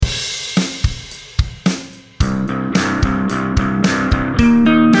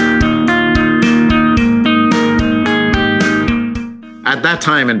At that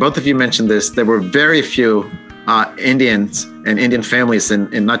time, and both of you mentioned this, there were very few Indians and Indian families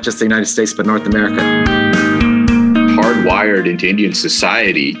in not just the United States, but North America. Hardwired into Indian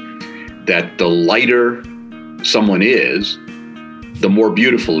society that the lighter someone is, the more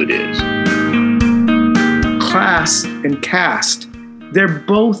beautiful it is. Class and caste, they're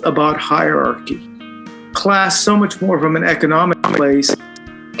both about hierarchy. Class so much more from an economic place,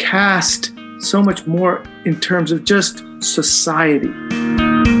 caste so much more in terms of just society.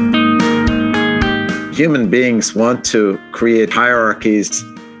 Human beings want to create hierarchies,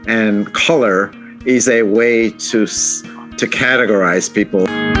 and color is a way to categorize people.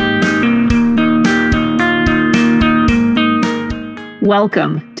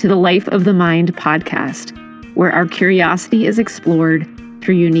 Welcome to the Life of the Mind podcast, where our curiosity is explored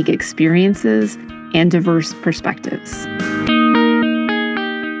through unique experiences and diverse perspectives.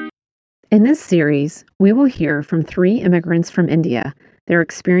 In this series, we will hear from 3 immigrants from India, their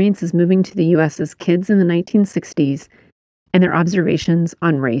experiences moving to the U.S. as kids in the 1960s, and their observations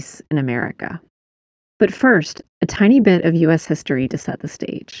on race in America. But first, a tiny bit of U.S. history to set the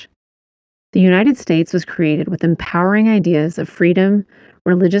stage. The United States was created with empowering ideas of freedom,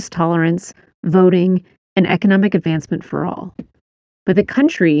 religious tolerance, voting, and economic advancement for all. But the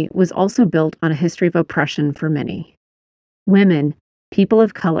country was also built on a history of oppression for many. Women, people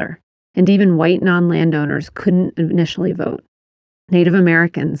of color, and even white non-landowners couldn't initially vote. Native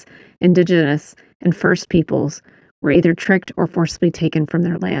Americans, Indigenous, and First Peoples were either tricked or forcibly taken from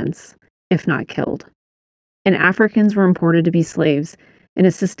their lands, if not killed. And Africans were imported to be slaves in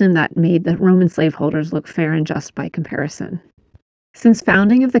a system that made the Roman slaveholders look fair and just by comparison. Since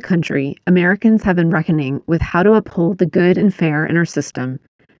founding of the country, Americans have been reckoning with how to uphold the good and fair in our system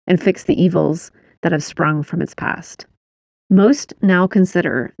and fix the evils that have sprung from its past. Most now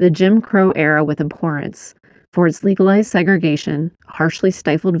consider the Jim Crow era with abhorrence for its legalized segregation, harshly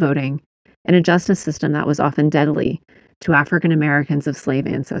stifled voting, and a justice system that was often deadly to African Americans of slave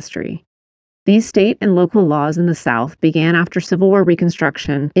ancestry. These state and local laws in the South began after Civil War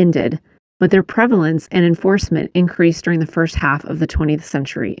Reconstruction ended, but their prevalence and enforcement increased during the first half of the 20th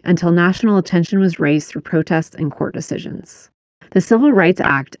century until national attention was raised through protests and court decisions. The Civil Rights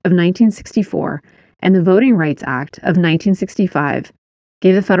Act of 1964 and the Voting Rights Act of 1965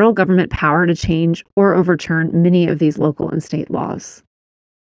 gave the federal government power to change or overturn many of these local and state laws.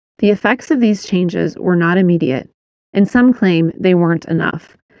 The effects of these changes were not immediate, and some claim they weren't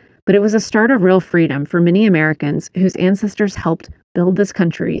enough. But it was a start of real freedom for many Americans whose ancestors helped build this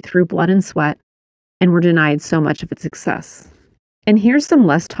country through blood and sweat and were denied so much of its success. And here's some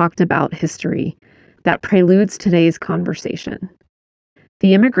less talked about history that preludes today's conversation.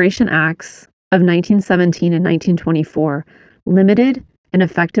 The Immigration Acts of 1917 and 1924 limited and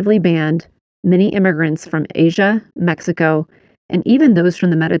effectively banned many immigrants from Asia, Mexico, and even those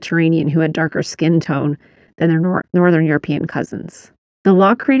from the Mediterranean who had darker skin tone than their Northern European cousins. The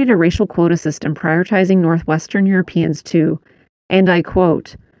law created a racial quota system prioritizing Northwestern Europeans to, and I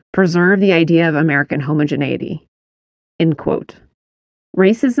quote, preserve the idea of American homogeneity, end quote.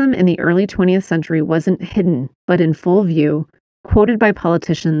 Racism in the early 20th century wasn't hidden, but in full view, quoted by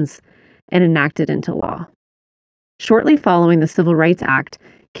politicians, and enacted into law. Shortly following the Civil Rights Act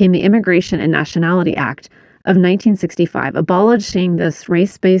came the Immigration and Nationality Act of 1965, abolishing this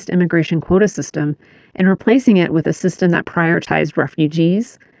race-based immigration quota system and replacing it with a system that prioritized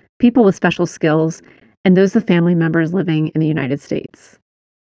refugees, people with special skills, and those of family members living in the United States.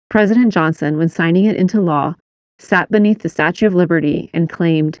 President Johnson, when signing it into law, sat beneath the Statue of Liberty and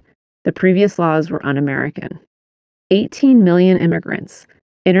claimed the previous laws were un-American. 18 million immigrants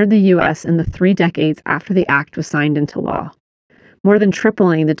entered the U.S. in the 3 decades after the act was signed into law, more than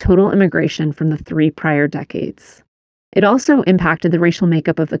tripling the total immigration from the 3 prior decades. It also impacted the racial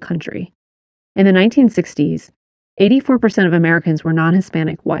makeup of the country. In the 1960s, 84% of Americans were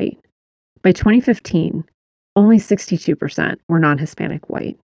non-Hispanic white. By 2015, only 62% were non-Hispanic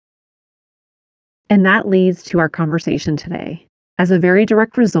white. And that leads to our conversation today. As a very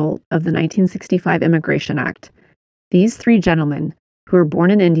direct result of the 1965 Immigration Act, these 3 gentlemen, who were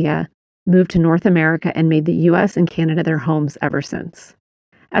born in India, moved to North America and made the U.S. and Canada their homes ever since.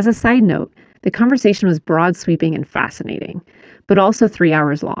 As a side note, the conversation was broad, sweeping, and fascinating, but also 3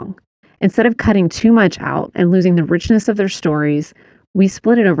 hours long. Instead of cutting too much out and losing the richness of their stories, we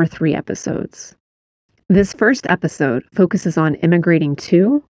split it over 3 episodes. This first episode focuses on immigrating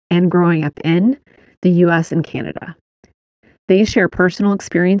to and growing up in the U.S. and Canada. They share personal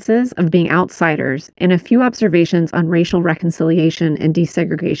experiences of being outsiders and a few observations on racial reconciliation and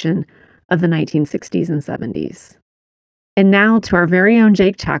desegregation of the 1960s and 70s. And now to our very own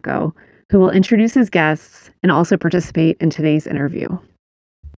Jake Chaco, who will introduce his guests and also participate in today's interview.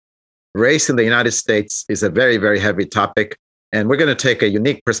 race in the United States is a very, very heavy topic, and we're going to take a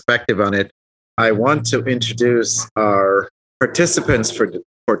unique perspective on it. I want to introduce our participants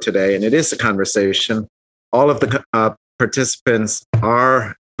for today, and it is a conversation. All of the participants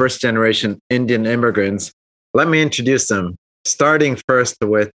are first-generation Indian immigrants. Let me introduce them, starting first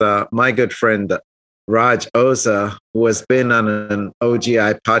with my good friend, Raj Oza, who has been on an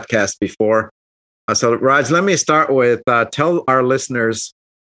OGI podcast before. So, Raj, let me start with tell our listeners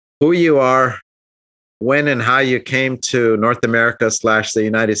who you are, when and how you came to North America / the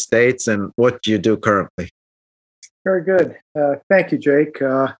United States, and what you do currently. Very good. Thank you, Jake.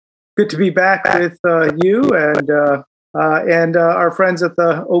 Good to be back with you and our friends at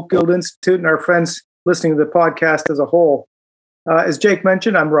the Oak Guild Institute and our friends listening to the podcast as a whole. As Jake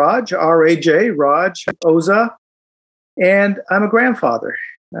mentioned, I'm Raj, R-A-J, Raj Oza, and I'm a grandfather.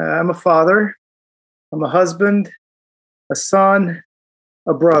 I'm a father. I'm a husband, a son,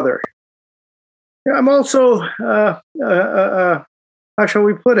 a brother. I'm also, how shall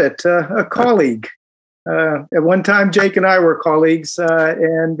we put it, a colleague. At one time, Jake and I were colleagues,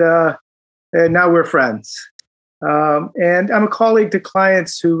 and now we're friends. And I'm a colleague to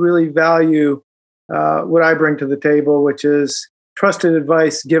clients who really value what I bring to the table, which is trusted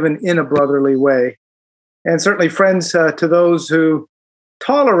advice given in a brotherly way. And certainly friends to those who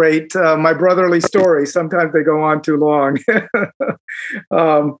tolerate my brotherly stories. Sometimes they go on too long.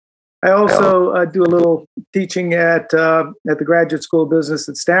 I also do a little teaching at the Graduate School of Business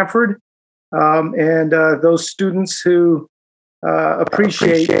at Stanford. And those students who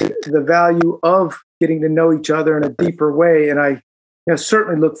appreciate the value of getting to know each other in a deeper way. And I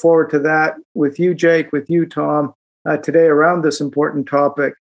certainly look forward to that with you, Jake, with you, Tom, today around this important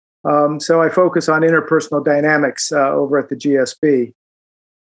topic. So I focus on interpersonal dynamics over at the GSB.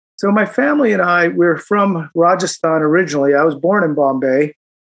 So my family and I, we're from Rajasthan originally. I was born in Bombay.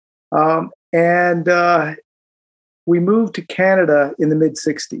 And we moved to Canada in the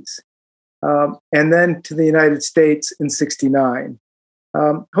mid-'60s. And then to the United States in '69.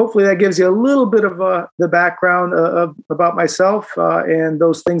 Hopefully that gives you a little bit of the background about myself and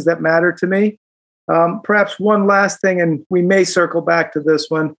those things that matter to me. Perhaps one last thing, and we may circle back to this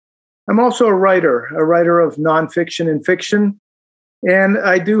one. I'm also a writer of nonfiction and fiction. And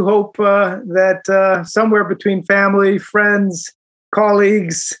I do hope that somewhere between family, friends,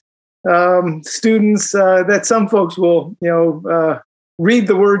 colleagues, students, that some folks will, read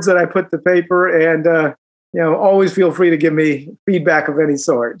the words that I put to paper, and always feel free to give me feedback of any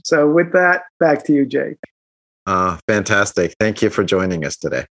sort. So with that, back to you, Jake. Fantastic. Thank you for joining us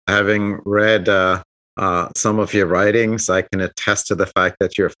today. Having read some of your writings, I can attest to the fact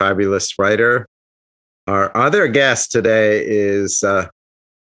that you're a fabulous writer. Our other guest today is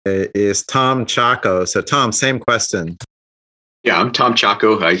Tom Chaco. So Tom, same question. Yeah, I'm Tom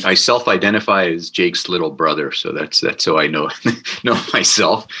Chaco. I self-identify as Jake's little brother, so that's how I know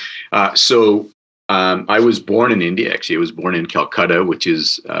myself. I was born in India. Actually, I was born in Calcutta, which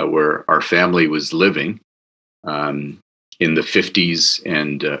is where our family was living in the 50s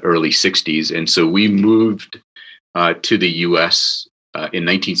and early 60s. And so we moved to the U.S. In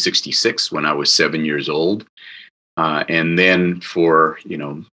 1966 when I was 7 years old. And then for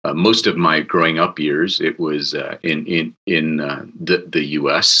most of my growing up years, it was in the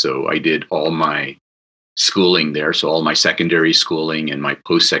U.S. So I did all my schooling there. So all my secondary schooling and my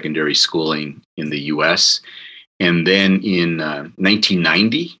post-secondary schooling in the U.S. And then in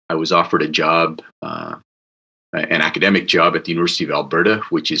 1990, I was offered a job, an academic job at the University of Alberta,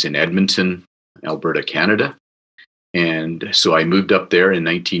 which is in Edmonton, Alberta, Canada. And so I moved up there in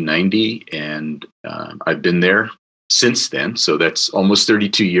 1990, and I've been there since then. So that's almost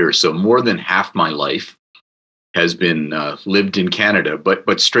 32 years. So more than half my life has been lived in Canada.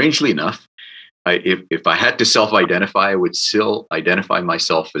 But strangely enough, if I had to self-identify, I would still identify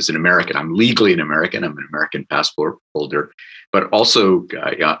myself as an American. I'm legally an American. I'm an American passport holder, but also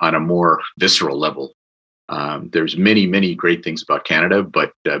on a more visceral level. There's many, many great things about Canada,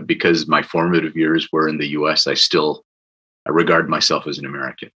 but because my formative years were in the U.S., I regard myself as an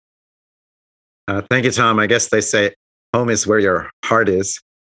American. Thank you, Tom. I guess they say home is where your heart is.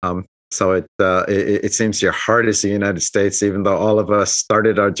 So it seems your heart is the United States, even though all of us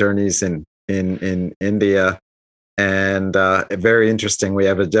started our journeys in India. And very interesting, we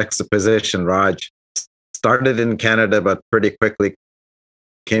have a juxtaposition. Raj started in Canada, but pretty quickly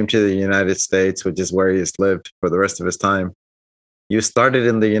came to the United States, which is where he's lived for the rest of his time. You started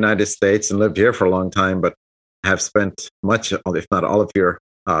in the United States and lived here for a long time, but have spent much, if not all of your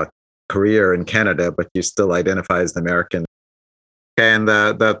career in Canada, but you still identify as an American. And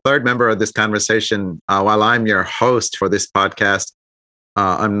the third member of this conversation, while I'm your host for this podcast,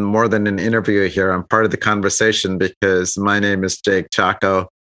 I'm more than an interviewer here. I'm part of the conversation because my name is Jake Chaco,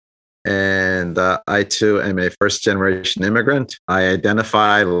 and I too am a first generation immigrant. I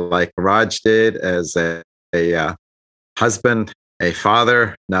identify like Raj did as a husband, a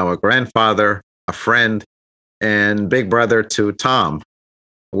father, now a grandfather, a friend, and big brother to Tom.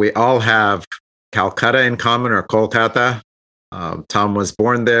 We all have Calcutta in common, or Kolkata. Tom was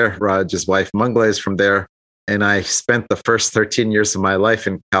born there. Raj's wife, Mangla, is from there. And I spent the first 13 years of my life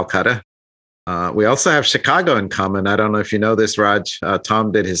in Calcutta. We also have Chicago in common. I don't know if you know this, Raj.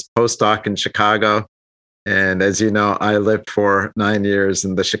 Tom did his postdoc in Chicago. And as you know, I lived for 9 years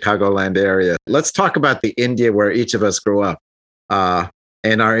in the Chicagoland area. Let's talk about the India where each of us grew up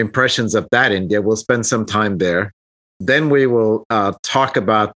and our impressions of that India. We'll spend some time there. Then we will talk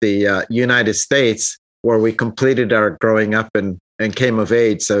about the United States, where we completed our growing up and came of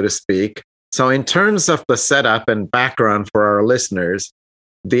age, so to speak. So in terms of the setup and background for our listeners,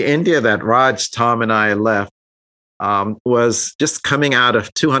 the India that Raj, Tom, and I left was just coming out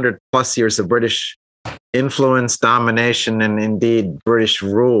of 200 plus years of British influence, domination, and indeed British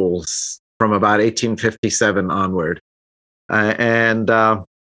rules from about 1857 onward. And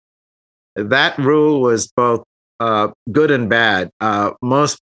that rule was both good and bad.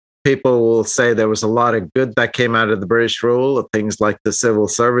 Most people will say there was a lot of good that came out of the British rule, things like the civil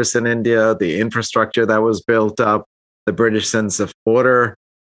service in India, the infrastructure that was built up, the British sense of order.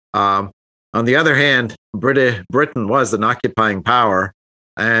 On the other hand, Britain was an occupying power,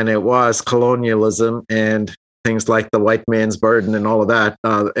 and it was colonialism and things like the white man's burden and all of that.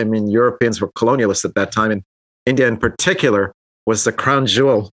 I mean, Europeans were colonialists at that time, and India in particular was the crown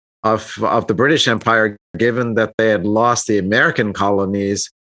jewel of the British Empire, given that they had lost the American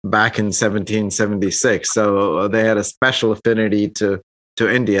colonies back in 1776. So they had a special affinity to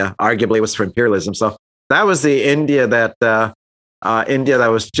India. Arguably, it was for imperialism. So that was the India that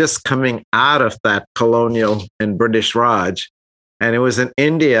was just coming out of that colonial and British Raj. And it was an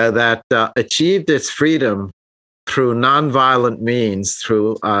India that achieved its freedom through nonviolent means,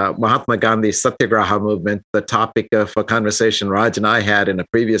 through Mahatma Gandhi's Satyagraha movement, the topic of a conversation Raj and I had in a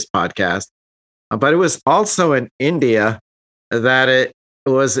previous podcast. But it was also an India that it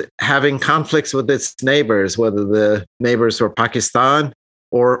was having conflicts with its neighbors, whether the neighbors were Pakistan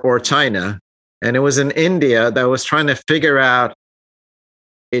or China. And it was an India that was trying to figure out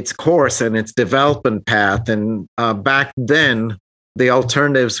its course and its development path. And back then, the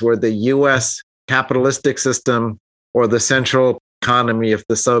alternatives were the US capitalistic system or the central economy of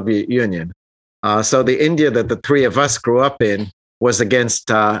the Soviet Union. So the India that the three of us grew up in was against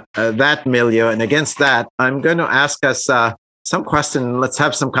that milieu. And against that, I'm going to ask us some question. Let's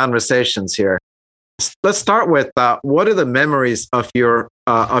have some conversations here. Let's start with what are the memories of your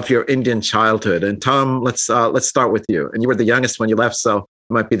Indian childhood? And Tom, let's start with you. And you were the youngest when you left, so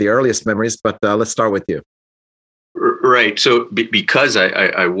it might be the earliest memories. But let's start with you. Right. So because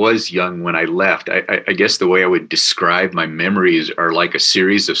I was young when I left, I guess the way I would describe my memories are like a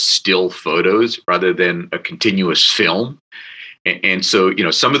series of still photos rather than a continuous film. And so, you know,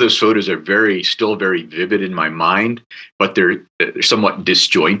 some of those photos are still very vivid in my mind, but they're somewhat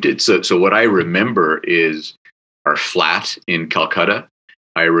disjointed. So what I remember is our flat in Calcutta.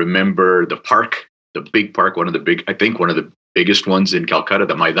 I remember the park, the big park, one of the biggest ones in Calcutta,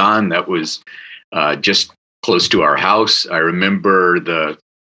 the Maidan, that was just close to our house. I remember the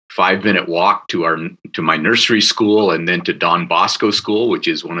 5-minute walk to my nursery school and then to Don Bosco School, which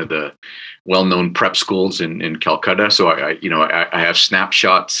is one of the well-known prep schools in Calcutta. So I have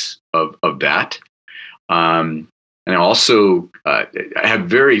snapshots of that. And I also I have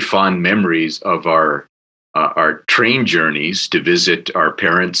very fond memories of our train journeys to visit our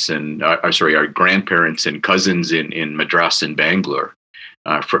parents and our grandparents and cousins in Madras and Bangalore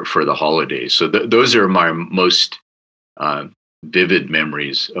for the holidays. So those are my most vivid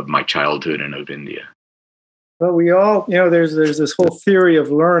memories of my childhood and of India. Well, we all, there's this whole theory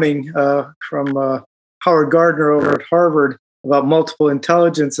of learning from Howard Gardner over at Harvard about multiple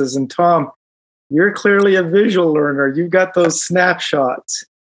intelligences. And Tom, you're clearly a visual learner. You've got those snapshots.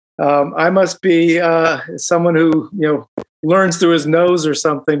 I must be someone who, learns through his nose or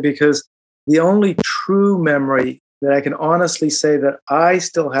something, because the only true memory that I can honestly say that I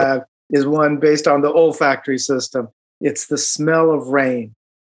still have is one based on the olfactory system. It's the smell of rain.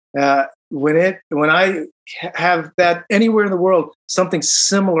 When I have that anywhere in the world, something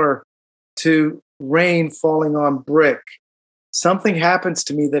similar to rain falling on brick, something happens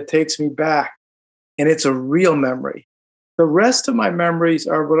to me that takes me back, and it's a real memory. The rest of my memories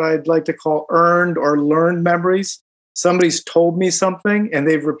are what I'd like to call earned or learned memories. Somebody's told me something and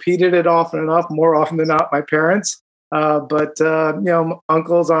they've repeated it often enough, more often than not, my parents. but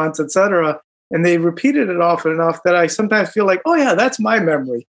uncles, aunts, etc. And they repeated it often enough that I sometimes feel like, oh yeah, that's my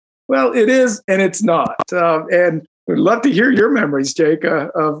memory. Well, it is, and it's not. And we'd love to hear your memories, Jake,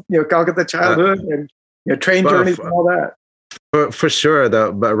 of Calcutta childhood and train journeys and all that. For sure,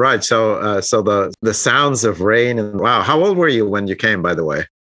 though. But right, so the sounds of rain and wow. How old were you when you came, by the way?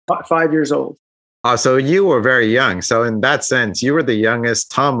 5 years old. So you were very young. So in that sense, you were the youngest.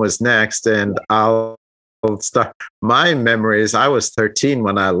 Tom was next, and I'll start. My memories. I was 13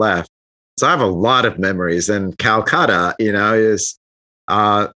 when I left, so I have a lot of memories. And Calcutta, is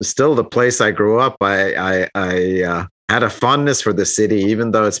still the place I grew up. I had a fondness for the city,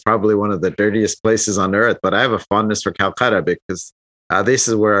 even though it's probably one of the dirtiest places on earth. But I have a fondness for Calcutta because this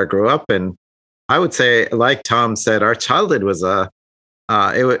is where I grew up. And I would say, like Tom said, our childhood was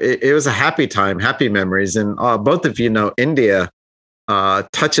it was a happy time, happy memories. And both of you know, India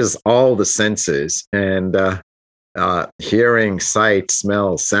touches all the senses and hearing, sight,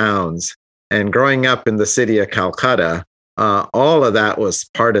 smell, sounds. And growing up in the city of Calcutta, all of that was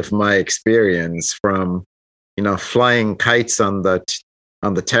part of my experience from flying kites on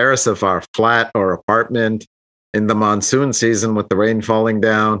the terrace of our flat or apartment in the monsoon season with the rain falling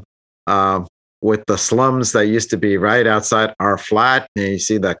down, with the slums that used to be right outside our flat. And you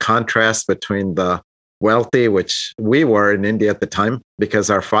see the contrast between the wealthy, which we were in India at the time, because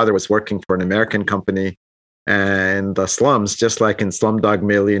our father was working for an American company, and the slums, just like in Slumdog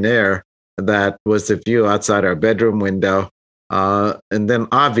Millionaire, that was the view outside our bedroom window. And then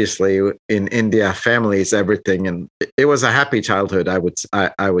obviously in India, families, everything. And it was a happy childhood, I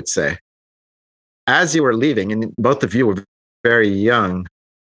would say. As you were leaving, and both of you were very young,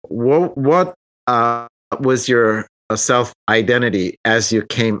 what was your self-identity as you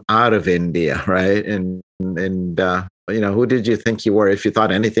came out of India, right? And who did you think you were, if you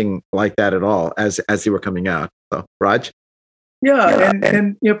thought anything like that at all as you were coming out? So, Raj? Yeah,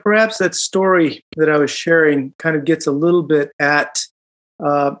 and perhaps that story that I was sharing kind of gets a little bit at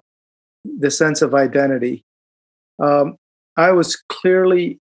the sense of identity. I was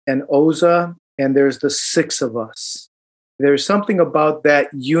clearly an Oza, and there's the six of us. There's something about that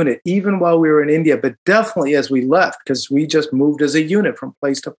unit, even while we were in India, but definitely as we left, because we just moved as a unit from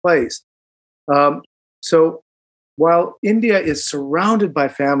place to place. So while India is surrounded by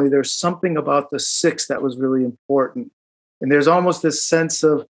family, there's something about the six that was really important. And there's almost this sense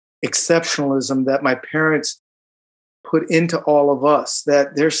of exceptionalism that my parents put into all of us,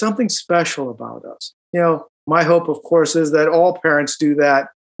 that there's something special about us. My hope, of course, is that all parents do that,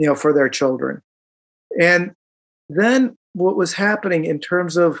 for their children. And then what was happening in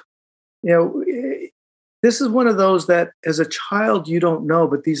terms of, this is one of those that as a child, you don't know,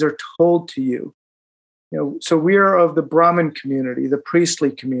 but these are told to you. So we are of the Brahmin community, the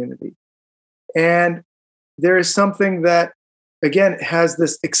priestly community. And there is something that, again, has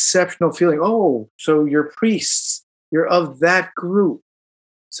this exceptional feeling. Oh, so you're priests. You're of that group.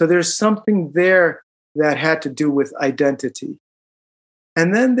 So there's something there that had to do with identity.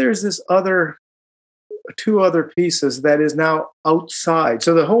 And then there's this two other pieces that is now outside.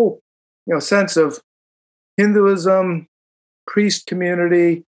 So the whole, sense of Hinduism, priest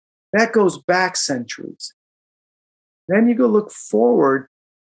community, that goes back centuries. Then you go look forward,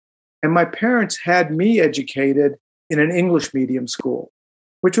 and my parents had me educated in an English medium school,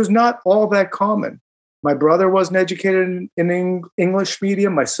 which was not all that common. My brother wasn't educated in English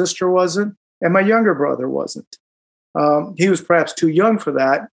medium, my sister wasn't, and my younger brother wasn't. He was perhaps too young for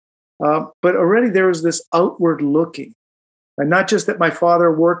that, but already there was this outward looking. And not just that my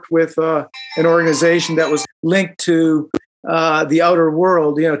father worked with an organization that was linked to the outer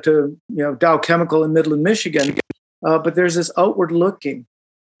world, to Dow Chemical in Midland, Michigan, but there's this outward looking.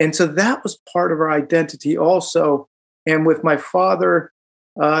 And so that was part of our identity also. And with my father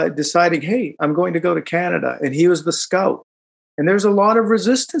deciding, hey, I'm going to go to Canada, and he was the scout. And there's a lot of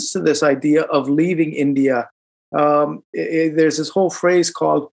resistance to this idea of leaving India. There's this whole phrase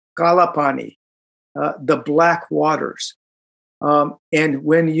called Kalapani, the black waters. And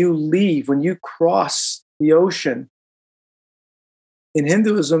when you leave, when you cross the ocean, in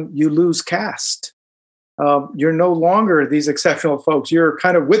Hinduism, you lose caste. You're no longer these exceptional folks. You're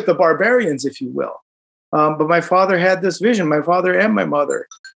kind of with the barbarians, if you will. But my father had this vision, my father and my mother,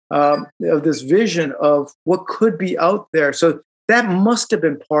 of this vision of what could be out there. So that must have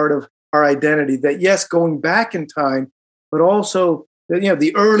been part of our identity, that yes, going back in time, but also,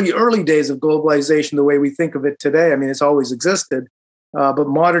 the early days of globalization, the way we think of it today. I mean, it's always existed, but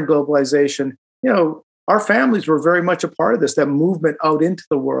modern globalization, our families were very much a part of this, that movement out into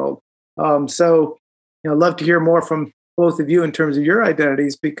the world. So, I'd love to hear more from both of you in terms of your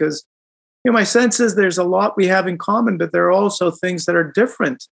identities, because my sense is there's a lot we have in common, but there are also things that are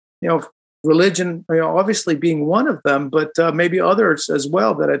different. Religion, obviously being one of them, but maybe others as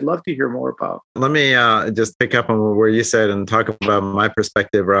well that I'd love to hear more about. Let me just pick up on where you said and talk about my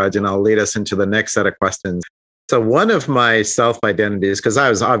perspective, Raj, and I'll lead us into the next set of questions. So one of my self-identities, because I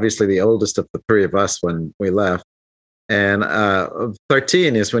was obviously the oldest of the three of us when we left, and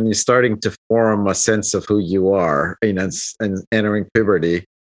 13 is when you're starting to form a sense of who you are, and entering puberty.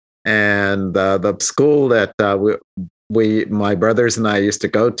 And the school that my brothers and I used to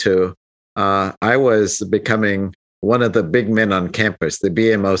go to, I was becoming one of the big men on campus, the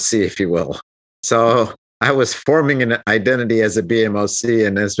BMOC, if you will. So I was forming an identity as a BMOC.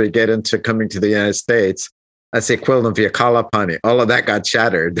 And as we get into coming to the United States, that's the equivalent of Yakalapani. All of that got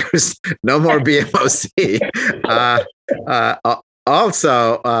shattered. There's no more BMOC.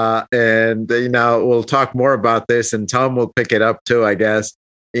 And we'll talk more about this, and Tom will pick it up too, I guess.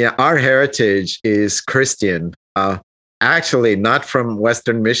 Yeah, our heritage is Christian. Actually, not from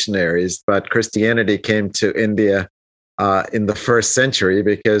Western missionaries, but Christianity came to India in the first century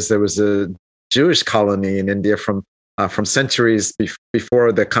because there was a Jewish colony in India from centuries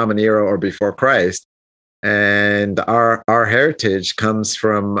before the Common Era or before Christ. And our heritage comes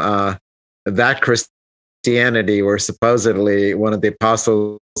from that Christianity, where supposedly one of the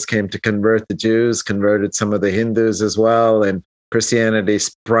apostles came to convert the Jews, converted some of the Hindus as well, and Christianity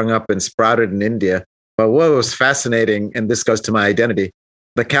sprung up and sprouted in India. But what was fascinating, and this goes to my identity,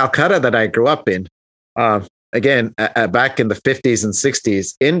 the Calcutta that I grew up in, again, back in the 50s and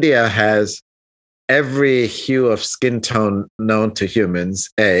 60s, India has every hue of skin tone known to humans,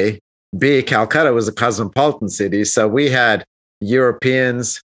 A. B, Calcutta was a cosmopolitan city. So we had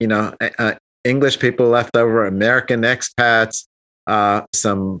Europeans, English people left over, American expats,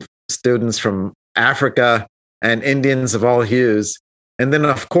 some students from Africa, and Indians of all hues. And then,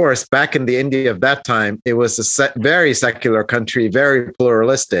 of course, back in the India of that time, it was a very secular country, very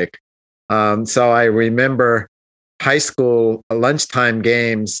pluralistic. So I remember high school lunchtime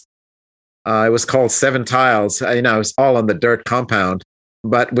games. It was called Seven Tiles. It was all on the dirt compound.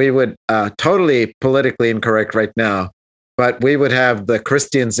 But we would, totally politically incorrect right now, but we would have the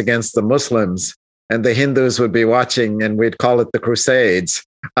Christians against the Muslims, and the Hindus would be watching, and we'd call it the Crusades.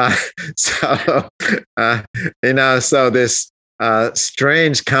 So this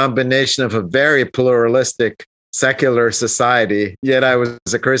strange combination of a very pluralistic secular society, yet I was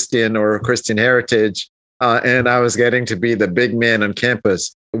a Christian or a Christian heritage, and I was getting to be the big man on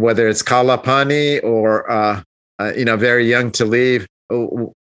campus, whether it's Kalapani or, very young to leave.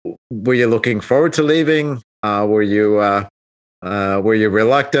 Were you looking forward to leaving? Were you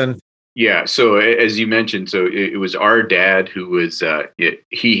reluctant? Yeah. So as you mentioned, so it was our dad who was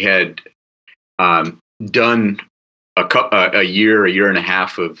he had done a year and a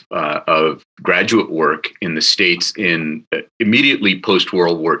half of graduate work in the States in immediately post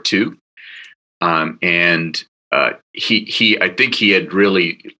World War II, and he I think he had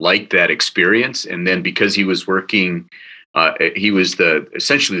really liked that experience, and then because he was working. He was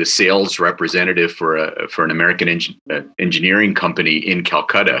essentially the sales representative for an American engineering company in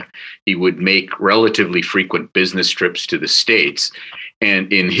Calcutta. He would make relatively frequent business trips to the States,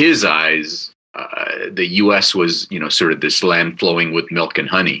 and in his eyes, the U.S. was sort of this land flowing with milk and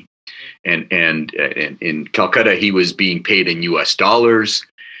honey, and in Calcutta he was being paid in U.S. dollars,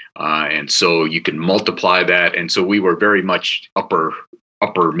 and so you can multiply that, and so we were very much upper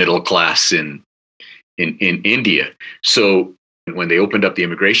middle class in India. So when they opened up the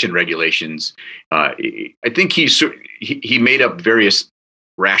immigration regulations, I think he made up various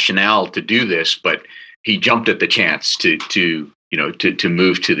rationale to do this, but he jumped at the chance to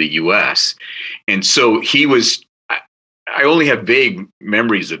move to the U.S. And so he was. I only have vague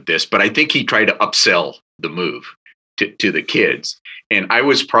memories of this, but I think he tried to upsell the move to the kids. And I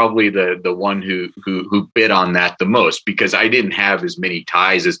was probably the one who bid on that the most, because I didn't have as many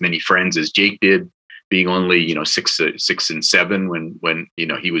ties, as many friends as Jake did, being only 6 and 7 when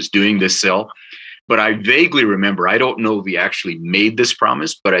he was doing this sell. But I vaguely remember, I don't know if he actually made this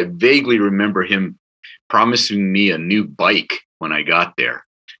promise, but I vaguely remember him promising me a new bike when I got there.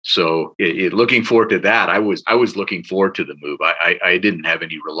 So looking forward to that. I was looking forward to the move. I didn't have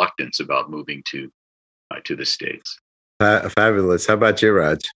any reluctance about moving to the States. Fabulous. How about you,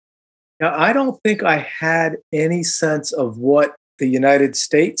 Raj? Now, I don't think I had any sense of what the United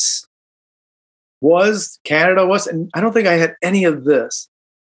States was, Canada was, and I don't think I had any of this.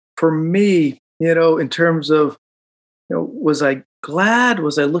 For me, in terms of, was I glad?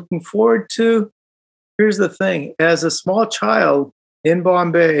 Was I looking forward to? Here's the thing. As a small child in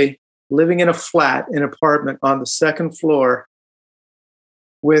Bombay, living in an apartment on the second floor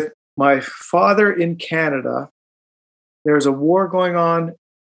with my father in Canada, there's a war going on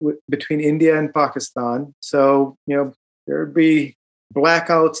between India and Pakistan. So, there'd be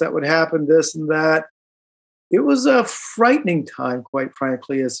blackouts that would happen, this and that. It was a frightening time, quite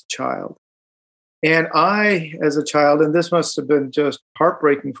frankly, as a child. And I, as a child, and this must have been just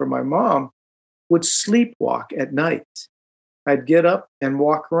heartbreaking for my mom, would sleepwalk at night. I'd get up and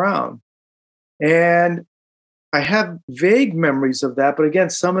walk around. And I have vague memories of that, but again,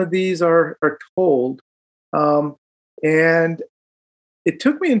 some of these are told. And it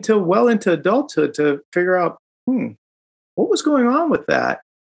took me until well into adulthood to figure out, what was going on with that?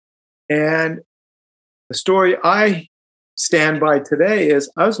 And the story I stand by today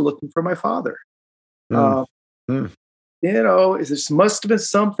is I was looking for my father. This must have been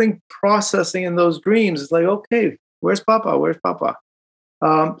something processing in those dreams. It's like, okay, where's Papa? Where's Papa?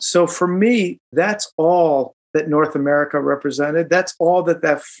 So for me, that's all that North America represented. That's all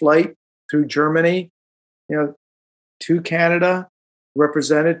that flight through Germany, to Canada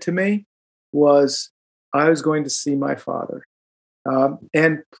represented to me was I was going to see my father.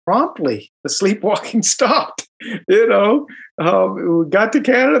 And promptly the sleepwalking stopped. We got to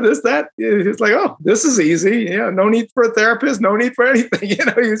Canada, this, that. It's like, oh, this is easy. No need for a therapist, no need for anything.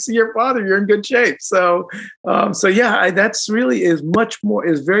 You see your father, you're in good shape. So that's really is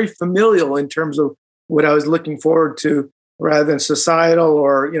very familial in terms of what I was looking forward to, rather than societal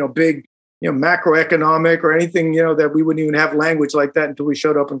or big macroeconomic or anything that we wouldn't even have language like that until we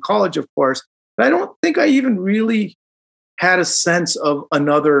showed up in college, of course. But I don't think I even really had a sense of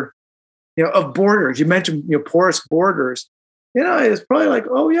another, of borders. You mentioned, porous borders. It's probably like,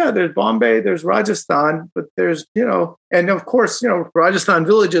 oh yeah, there's Bombay, there's Rajasthan, but there's, and of course, Rajasthan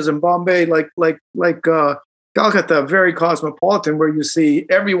villages in Bombay, like Calcutta, very cosmopolitan, where you see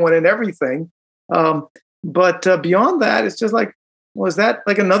everyone and everything. But beyond that, it's just like, was that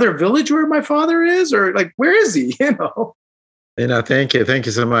like another village where my father is, or like, where is he? Thank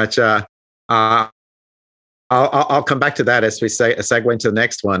you so much. I'll come back to that as we segue into the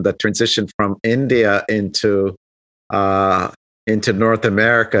next one. The transition from India into North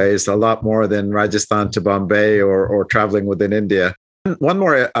America is a lot more than Rajasthan to Bombay or traveling within India. One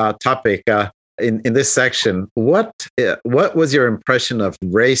more topic in this section. What was your impression of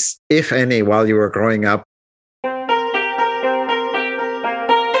race, if any, while you were growing up?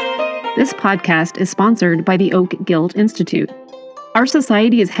 This podcast is sponsored by the Oak Guild Institute. Our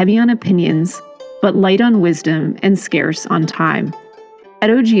society is heavy on opinions, but light on wisdom and scarce on time. At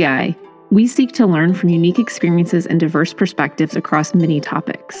OGI, we seek to learn from unique experiences and diverse perspectives across many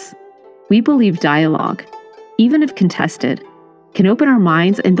topics. We believe dialogue, even if contested, can open our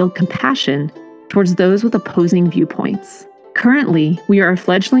minds and build compassion towards those with opposing viewpoints. Currently, we are a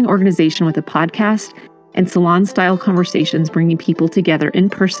fledgling organization with a podcast and salon-style conversations bringing people together in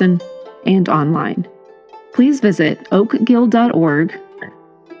person and online. Please visit oakguild.org,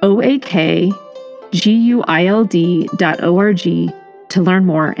 oakguild.org to learn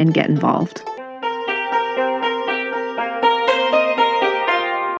more and get involved.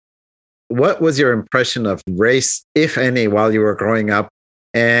 What was your impression of race, if any, while you were growing up?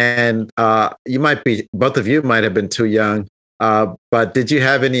 And both of you might have been too young, but did you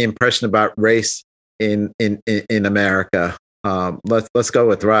have any impression about race in America? Let's go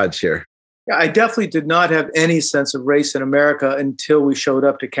with Raj here. Yeah, I definitely did not have any sense of race in America until we showed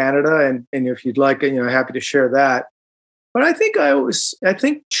up to Canada. And if you'd like, happy to share that. But I think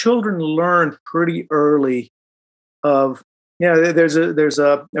children learn pretty early of, there's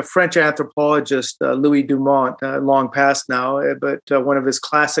a French anthropologist, Louis Dumont, long past now, but one of his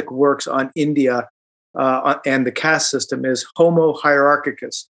classic works on India and the caste system is Homo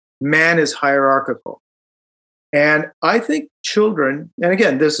hierarchicus. Man is hierarchical. And I think children, and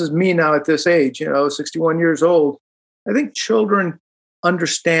again, this is me now at this age, 61 years old, I think children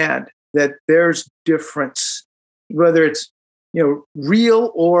understand that there's difference, whether it's,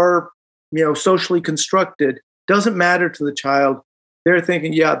 real or, socially constructed, doesn't matter to the child. They're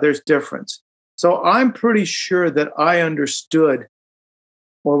thinking, yeah, there's difference. So I'm pretty sure that I understood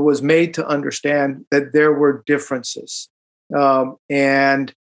or was made to understand that there were differences.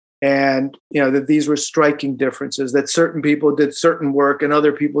 And that these were striking differences, that certain people did certain work and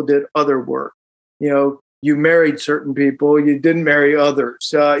other people did other work. You married certain people, you didn't marry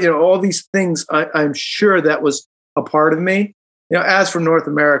others. All these things, I'm sure that was a part of me. As for North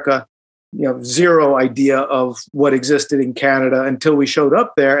America, zero idea of what existed in Canada until we showed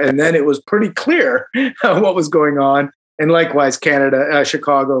up there. And then it was pretty clear what was going on. And likewise, Canada,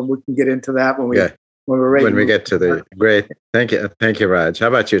 Chicago, and we can get into that when we're ready. When we get to the great. Thank you, Raj. How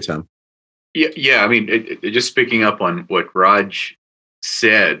about you, Tom? Yeah. I mean, just picking up on what Raj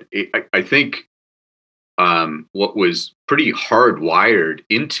said, I think what was pretty hardwired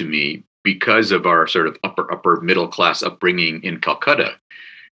into me because of our sort of upper middle class upbringing in Calcutta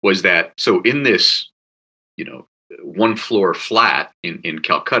was that, so in this, one floor flat in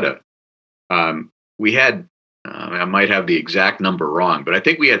Calcutta, we had, I might have the exact number wrong, but I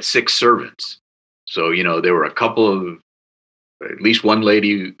think we had 6 servants. So, there were a couple of, at least one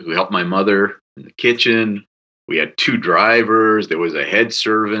lady who helped my mother in the kitchen. We had 2 drivers. There was a head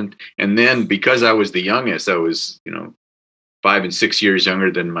servant. And then because I was the youngest, I was, 5 and 6 years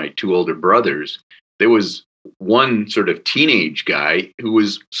younger than my 2 older brothers. There was one sort of teenage guy who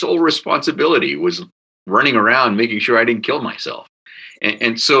was sole responsibility was running around making sure I didn't kill myself.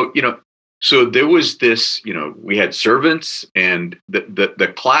 And so, so there was this, we had servants, and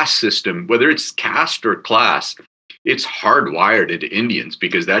the class system, whether it's caste or class, it's hardwired into Indians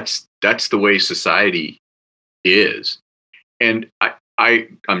because that's the way society is. And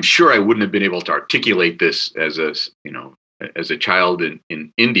I'm sure I wouldn't have been able to articulate this as a child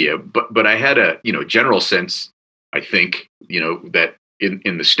in India, but I had a, general sense, I think, that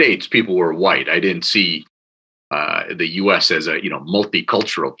in the States, people were white. I didn't see the US as a,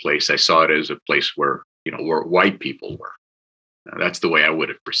 multicultural place. I saw it as a place where, where white people were. That's the way I would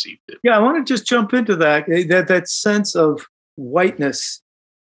have perceived it. Yeah, I want to just jump into that sense of whiteness.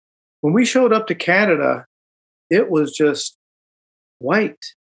 When we showed up to Canada, it was just white.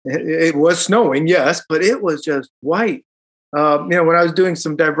 It was snowing, yes, but it was just white. When I was doing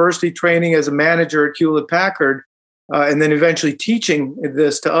some diversity training as a manager at Hewlett Packard, and then eventually teaching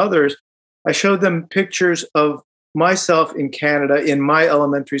this to others, I showed them pictures of myself in Canada in my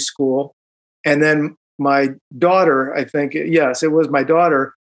elementary school, and then my daughter, I think, yes, it was my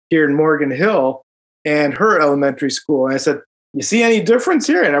daughter here in Morgan Hill and her elementary school. And I said, you see any difference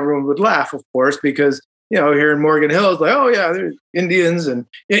here? And everyone would laugh, of course, because, here in Morgan Hill, it's like, oh, yeah, there's Indians and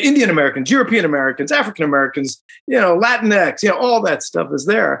Indian Americans, European Americans, African Americans, Latinx, all that stuff is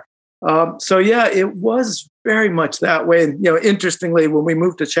there. So, yeah, it was very much that way. And, interestingly, when we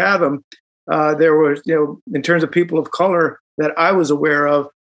moved to Chatham, there was, in terms of people of color that I was aware of,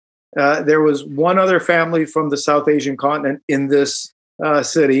 there was one other family from the South Asian continent in this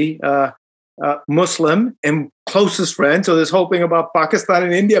city, Muslim and closest friend. So this whole thing about Pakistan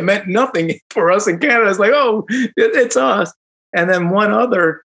and India meant nothing for us in Canada. It's like, oh, it's us. And then one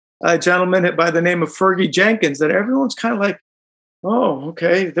other gentleman by the name of Fergie Jenkins that everyone's kind of like, oh,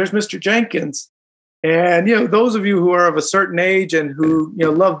 okay, there's Mr. Jenkins. And, those of you who are of a certain age and who,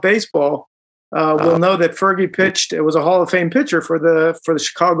 love baseball will know that Fergie pitched. It was a Hall of Fame pitcher for the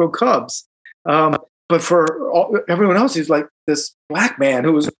Chicago Cubs. But for everyone else, he's like this black man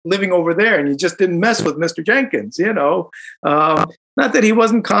who was living over there, and you just didn't mess with Mr. Jenkins, Not that he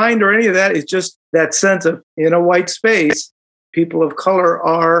wasn't kind or any of that. It's just that sense of, in a white space, people of color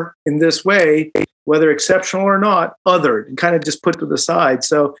are in this way, whether exceptional or not, othered and kind of just put to the side.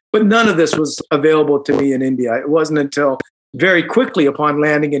 So, but none of this was available to me in India. It wasn't until very quickly upon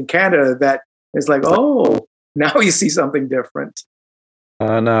landing in Canada that it's like, oh, now you see something different.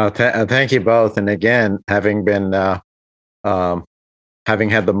 No, thank you both. And again, having been, having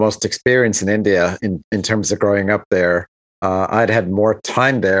had the most experience in India in terms of growing up there, I'd had more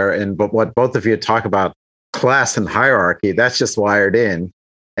time there. But what both of you talk about, class and hierarchy, that's just wired in.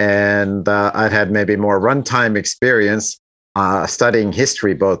 And I'd had maybe more runtime experience studying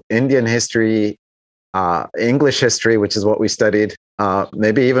history, both Indian history, English history, which is what we studied,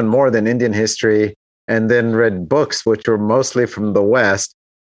 maybe even more than Indian history, and then read books which were mostly from the West.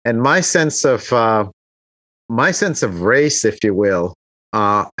 And my sense of race, if you will,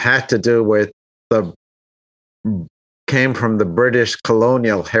 had to do with came from the British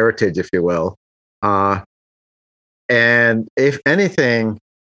colonial heritage, if you will. And if anything,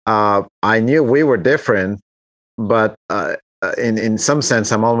 I knew we were different, but in some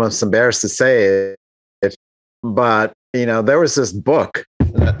sense, I'm almost embarrassed to say it. But there was this book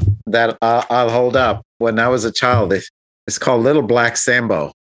that I'll hold up when I was a child. It's called Little Black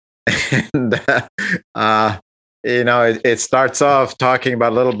Sambo, and it starts off talking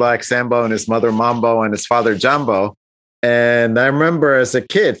about Little Black Sambo and his mother Mambo and his father Jambo. And I remember as a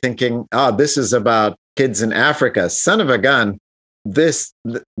kid thinking, oh, this is about kids in Africa. Son of a gun. This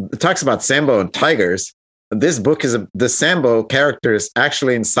talks about Sambo and tigers. This book is the Sambo characters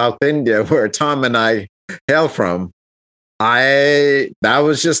actually in South India, where Tom and I hail from. That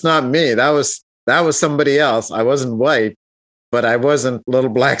was just not me. That was somebody else. I wasn't white, but I wasn't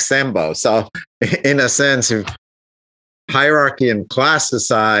Little Black Sambo. So in a sense, of hierarchy and class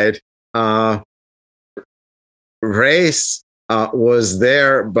aside, race was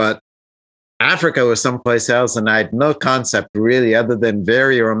there, but Africa was someplace else, and I had no concept really other than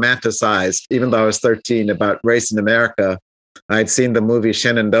very romanticized, even though I was 13, about race in America. I'd seen the movie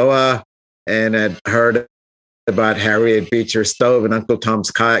Shenandoah and had heard about Harriet Beecher Stowe and Uncle Tom's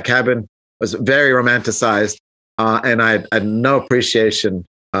Cabin. It was very romanticized, and I had no appreciation,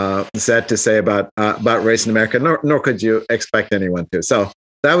 sad to say, about race in America, nor could you expect anyone to. So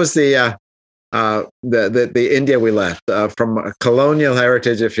that was the India we left, from a colonial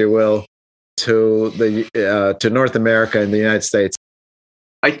heritage, if you will, to North America and the United States.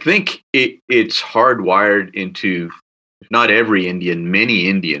 I think it's hardwired into, if not every Indian, many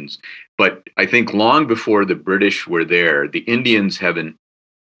Indians. But I think long before the British were there, the Indians have an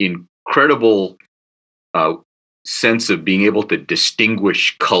incredible sense of being able to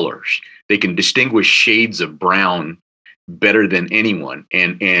distinguish colors. They can distinguish shades of brown better than anyone.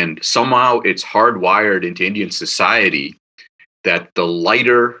 And somehow it's hardwired into Indian society that the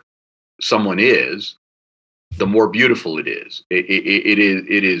lighter someone is, the more beautiful it is. It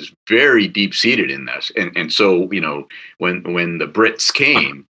is very deep seated in this. And so, when the Brits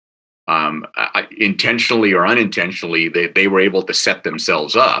came, intentionally or unintentionally, they were able to set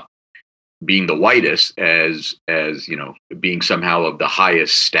themselves up, being the whitest, as being somehow of the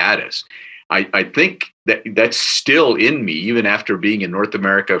highest status. I think that's still in me, even after being in North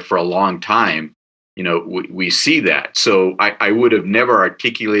America for a long time. We see that. So I would have never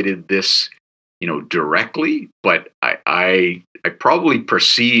articulated this, directly, but I probably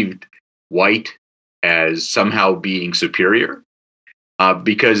perceived white as somehow being superior,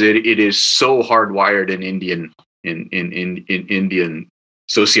 because it is so hardwired in Indian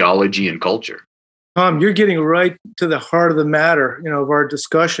sociology and culture. Tom, you're getting right to the heart of the matter, of our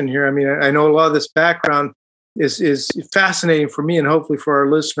discussion here. I mean, I know a lot of this background is fascinating for me and hopefully for our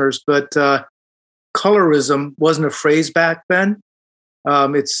listeners, but colorism wasn't a phrase back then.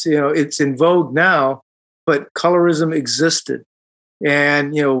 It's in vogue now, but colorism existed,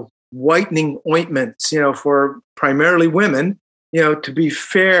 and whitening ointments, for primarily women, to be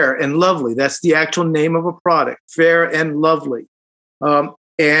fair and lovely. That's the actual name of a product, fair and lovely.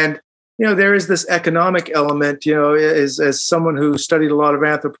 And there is this economic element, as someone who studied a lot of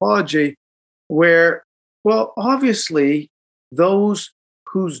anthropology, where, well, obviously those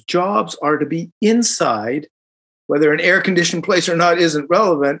whose jobs are to be inside, whether an air-conditioned place or not isn't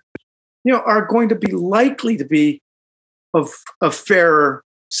relevant, are going to be likely to be of fairer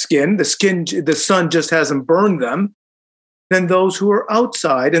skin. The sun just hasn't burned them, than those who are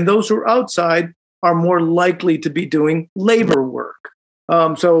outside. And those who are outside are more likely to be doing labor work.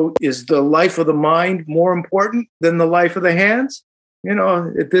 So is the life of the mind more important than the life of the hands?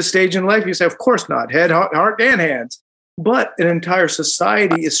 At this stage in life, you say, of course not. Head, heart, and hands. But an entire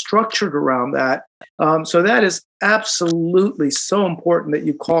society is structured around that. So that is absolutely so important that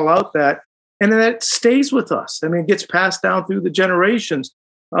you call out that. And that it stays with us. I mean, it gets passed down through the generations.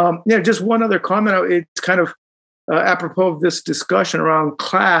 Just one other comment. It's kind of apropos of this discussion around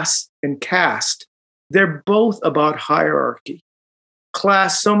class and caste. They're both about hierarchy.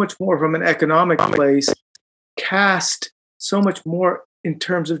 Class, so much more from an economic place. Caste, so much more in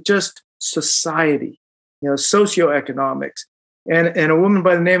terms of just society, socioeconomics. And a woman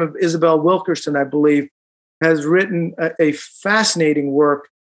by the name of Isabel Wilkerson, I believe, has written a fascinating work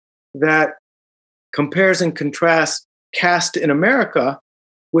that compares and contrasts caste in America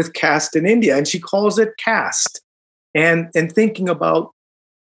with caste in India. And she calls it caste. And thinking about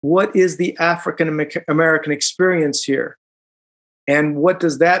what is the African American experience here? And what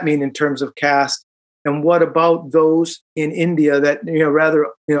does that mean in terms of caste? And what about those in India that, rather,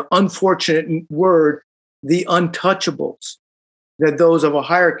 unfortunate word, the untouchables, that those of a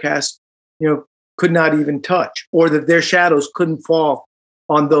higher caste, could not even touch, or that their shadows couldn't fall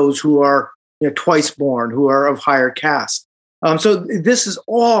on those who are twice born, who are of higher caste. So this is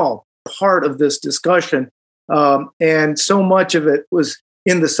all part of this discussion. And so much of it was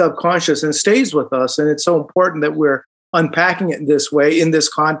in the subconscious and stays with us. And it's so important that we're unpacking it in this way, in this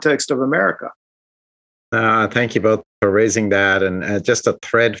context of America. Thank you both for raising that. And just a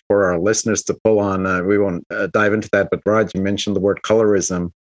thread for our listeners to pull on. We won't dive into that, but Raj, you mentioned the word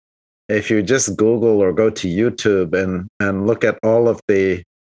colorism. If you just Google or go to YouTube and look at all of the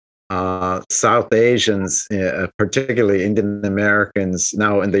South Asians, particularly Indian Americans,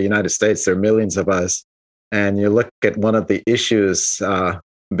 now in the United States, there are millions of us, and you look at one of the issues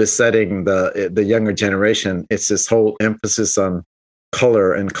besetting the younger generation, it's this whole emphasis on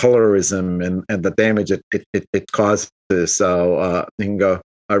color and colorism and the damage it causes. So you can go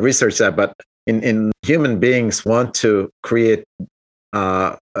research that. But in human beings want to create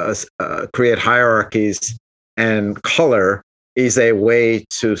hierarchies, and color is a way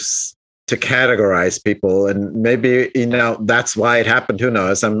to to categorize people, and maybe that's why it happened. Who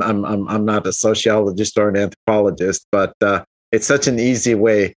knows? I'm not a sociologist or an anthropologist, but it's such an easy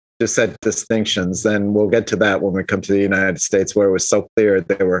way to set distinctions. And we'll get to that when we come to the United States, where it was so clear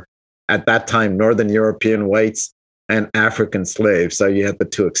there were at that time Northern European whites and African slaves. So you had the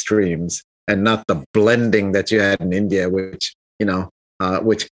two extremes, and not the blending that you had in India, which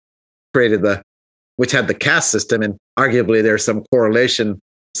which had the caste system, and arguably there's some correlation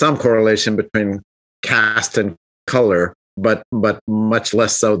between caste and color, but much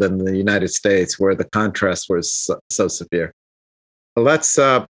less so than the United States, where the contrast was so severe. Let's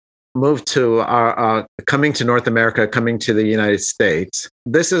move to our coming to North America, coming to the United States.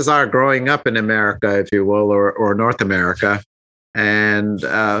 This is our growing up in America, if you will, or North America. And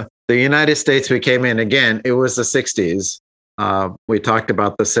the United States, we came in, again, it was the 60s. We talked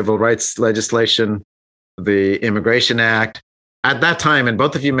about the civil rights legislation, the Immigration Act. At that time, and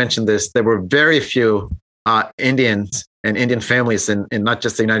both of you mentioned this, there were very few Indians and Indian families in not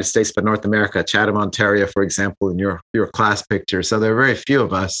just the United States, but North America, Chatham, Ontario, for example, in your class picture. So there were very few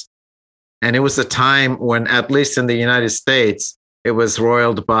of us. And it was a time when, at least in the United States, it was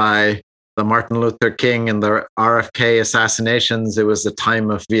roiled by the Martin Luther King and the RFK assassinations. It was the time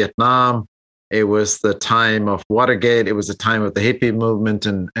of Vietnam. It was the time of Watergate. It was the time of the hippie movement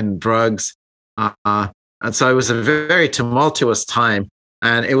and drugs. And so it was a very tumultuous time.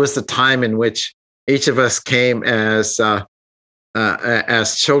 And it was the time in which each of us came as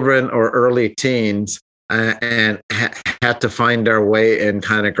children or early teens and had to find our way and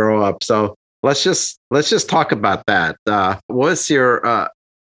kind of grow up. So let's just talk about that. What's your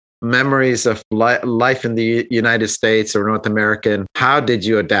memories of life in the United States or North America, and how did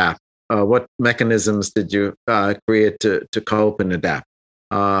you adapt? What mechanisms did you create to cope and adapt?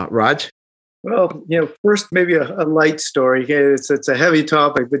 Raj? Well, first maybe a light story. It's a heavy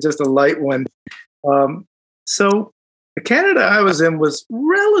topic, but just a light one. So the Canada I was in was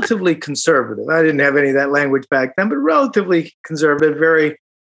relatively conservative. I didn't have any of that language back then, but relatively conservative, very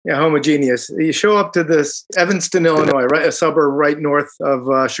homogeneous. You show up to this Evanston, Illinois, right, a suburb right north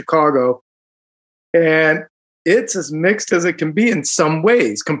of Chicago, and it's as mixed as it can be in some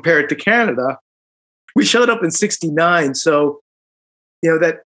ways compared to Canada. We showed up in '69, so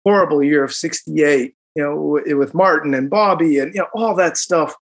that horrible year of '68, with Martin and Bobby and all that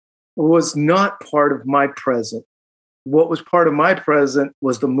stuff was not part of my present. What was part of my present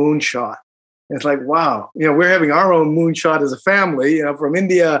was the moonshot. It's like, wow, we're having our own moonshot as a family, from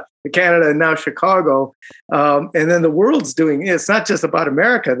India to Canada and now Chicago. And then the world's doing it. It's not just about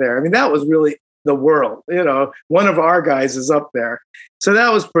America there. I mean, that was really the world. One of our guys is up there. So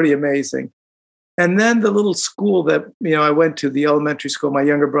that was pretty amazing. And then the little school that, I went to, the elementary school, my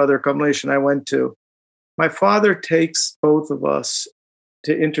younger brother, Kamlesh, and I went to, my father takes both of us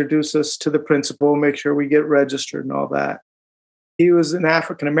to introduce us to the principal, make sure we get registered and all that. He was an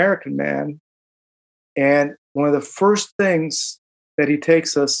African-American man. And one of the first things that he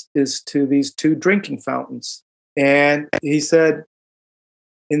takes us is to these two drinking fountains. And he said,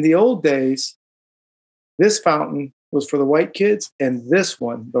 in the old days, this fountain was for the white kids, and this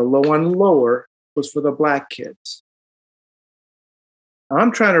one, the one lower, was for the black kids.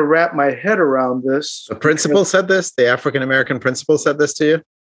 I'm trying to wrap my head around this. The principal said this? The African-American principal said this to you?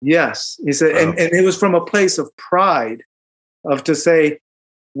 Yes. He said, and it was from a place of pride, to say,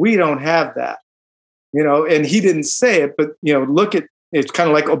 we don't have that. And he didn't say it, but, look at, it's kind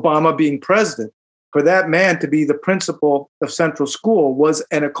of like Obama being president. For that man to be the principal of Central School was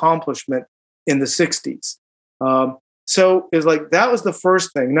an accomplishment in the 60s. So it's like, that was the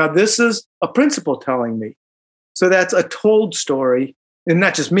first thing. Now, this is a principal telling me. So that's a told story, and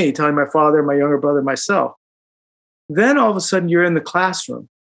not just me, telling my father, my younger brother, myself. Then all of a sudden you're in the classroom.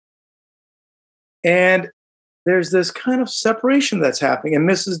 And there's this kind of separation that's happening. And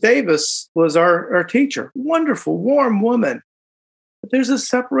Mrs. Davis was our teacher. Wonderful, warm woman. But there's a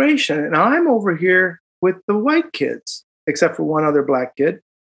separation. And I'm over here with the white kids, except for one other black kid.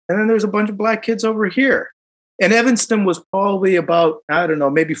 And then there's a bunch of black kids over here. And Evanston was probably about, I don't know,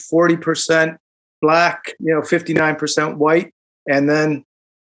 maybe 40% black, 59% white. And then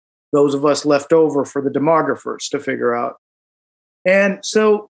those of us left over for the demographers to figure out. And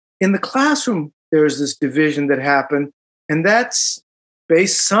so in the classroom, there's this division that happened, and that's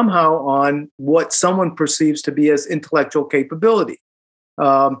based somehow on what someone perceives to be as intellectual capability,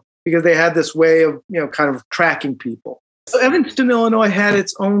 because they had this way of, kind of tracking people. So Evanston, Illinois had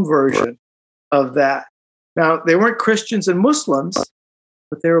its own version of that. Now, they weren't Christians and Muslims,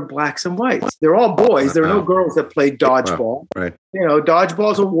 but they were blacks and whites. They're all boys. There were no girls that played dodgeball. Right.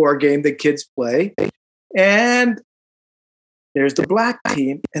 Dodgeball is a war game that kids play. And there's the black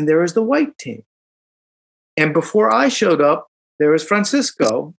team, and there was the white team. And before I showed up, there was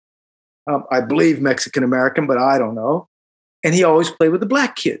Francisco, I believe Mexican American, but I don't know. And he always played with the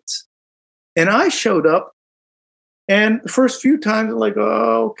black kids. And I showed up, and the first few times I'm like,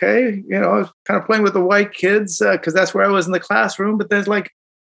 oh, okay. I was kind of playing with the white kids because that's where I was in the classroom. But then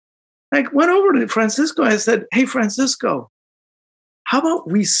I went over to Francisco and I said, hey, Francisco, how about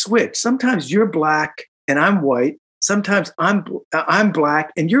we switch? Sometimes you're black and I'm white. Sometimes I'm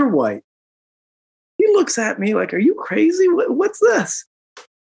black and you're white. He looks at me like, are you crazy? What's this?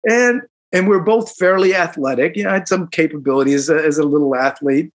 And we're both fairly athletic. I had some capabilities as a little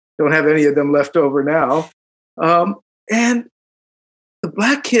athlete. Don't have any of them left over now. And the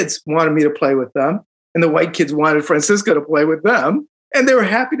black kids wanted me to play with them, and the white kids wanted Francisco to play with them. And they were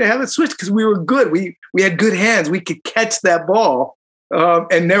happy to have it switched because we were good. We had good hands. We could catch that ball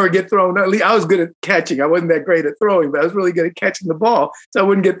and never get thrown out. At least I was good at catching. I wasn't that great at throwing, but I was really good at catching the ball, so I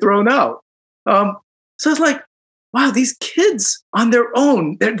wouldn't get thrown out. So it's like, wow, these kids on their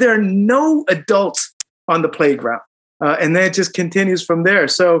own, there are no adults on the playground. And then it just continues from there.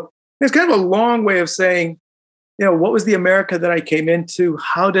 So it's kind of a long way of saying, what was the America that I came into?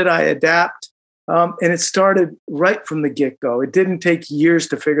 How did I adapt? And it started right from the get-go. It didn't take years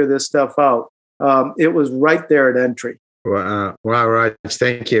to figure this stuff out. It was right there at entry. Wow, Raj,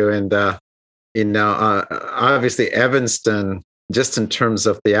 thank you. And, obviously Evanston, just in terms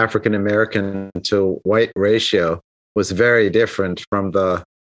of the African-American to white ratio, was very different from the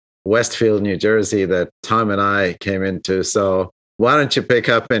Westfield, New Jersey that Tom and I came into. So why don't you pick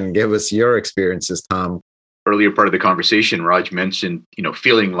up and give us your experiences, Tom? Earlier part of the conversation, Raj mentioned,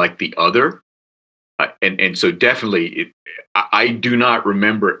 feeling like the other. And so definitely, I do not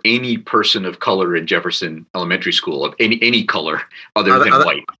remember any person of color in Jefferson Elementary School of any color other than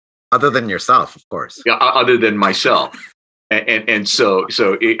white. Other than yourself, of course. Yeah, other than myself. And so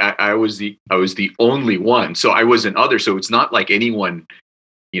I was the only one. So I was an other. So it's not like anyone,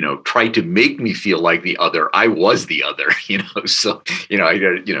 tried to make me feel like the other. I was the other, So, I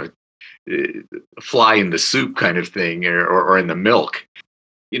got, fly in the soup kind of thing or in the milk.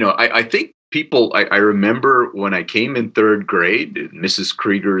 I think people, I remember when I came in third grade, Mrs.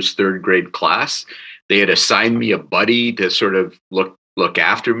 Krieger's third grade class, they had assigned me a buddy to sort of look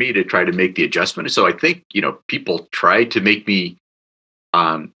after me to try to make the adjustment. So I think, people tried to make me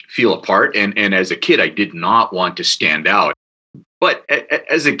feel apart. And as a kid, I did not want to stand out. But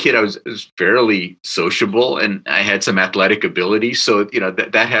as a kid, I was fairly sociable and I had some athletic ability. So,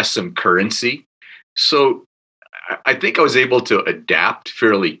 that has some currency. So I think I was able to adapt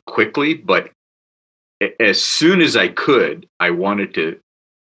fairly quickly. But as soon as I could, I wanted to,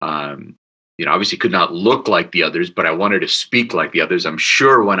 obviously could not look like the others, but I wanted to speak like the others. I'm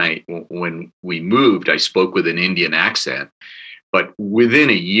sure when we moved, I spoke with an Indian accent. But within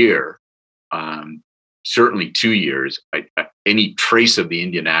a year, certainly 2 years, any trace of the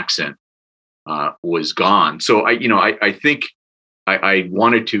Indian accent was gone. So I think I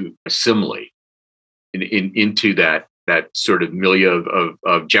wanted to assimilate into that sort of milieu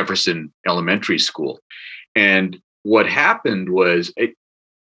of Jefferson Elementary School. And what happened was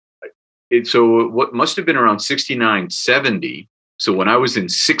so what must have been around 69, 70. So when I was in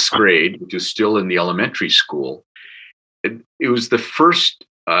sixth grade, which was still in the elementary school, it was the first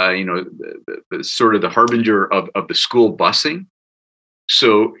the sort of the harbinger of the school busing.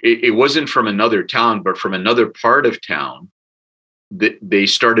 So it wasn't from another town, but from another part of town that they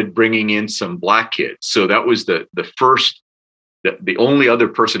started bringing in some black kids. So that was the first, the only other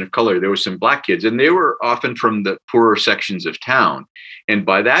person of color. There were some black kids, and they were often from the poorer sections of town. And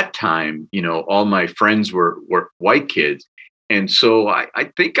by that time, all my friends were white kids. And so I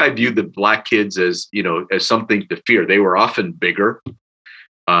think I viewed the black kids as something to fear. They were often bigger.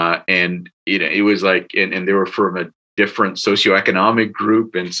 And it was like, and they were from a different socioeconomic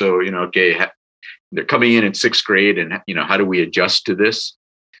group. And so, okay, they're coming in sixth grade, and how do we adjust to this?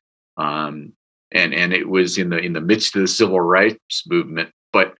 And it was in the midst of the civil rights movement.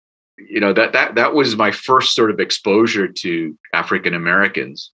 But that was my first sort of exposure to African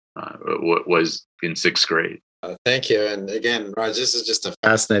Americans. Was in sixth grade. Thank you. And again, Raj, this is just a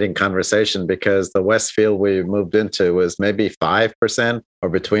fascinating conversation because the Westfield we moved into was maybe 5% or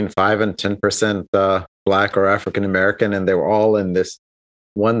between 5 and 10% Black or African American. And they were all in this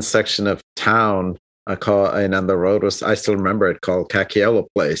one section of town and on the road I still remember it, called Kakielo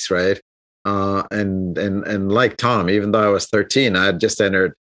Place, right? And like Tom, even though I was 13, I had just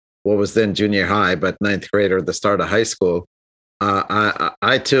entered what was then junior high, but ninth grade or the start of high school.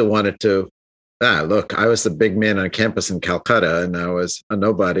 I too wanted to, look, I was the big man on campus in Calcutta and I was a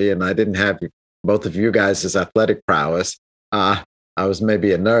nobody and I didn't have both of you guys' athletic prowess. I was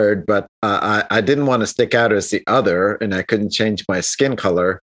maybe a nerd, but I didn't want to stick out as the other, and I couldn't change my skin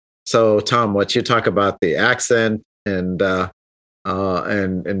color. So, Tom, what you talk about the accent and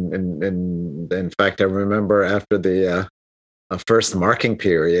in fact, I remember after the first marking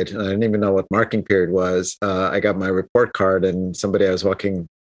period, I didn't even know what marking period was. I got my report card, and somebody I was walking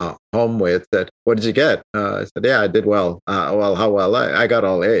home with said, "What did you get?" I said, "Yeah, I did well." Well, how well? I got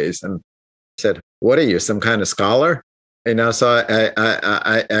all A's. And I said, "What are you, some kind of scholar?" So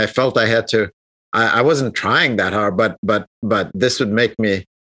I felt I had to. I wasn't trying that hard, but this would make me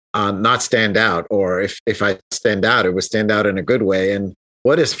not stand out, or if I stand out, it would stand out in a good way. And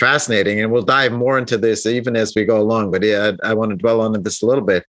what is fascinating, and we'll dive more into this even as we go along, but yeah, I want to dwell on this a little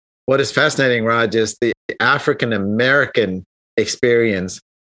bit. What is fascinating, Raj, is the African American experience.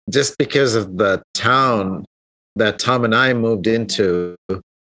 Just because of the town that Tom and I moved into,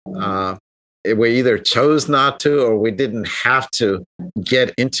 we either chose not to or we didn't have to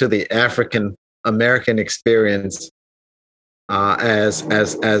get into the African American experience as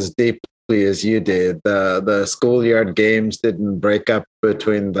deeply as you did. The schoolyard games didn't break up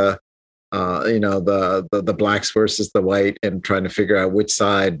between the blacks versus the white and trying to figure out which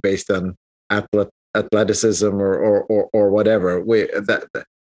side based on athleticism or whatever.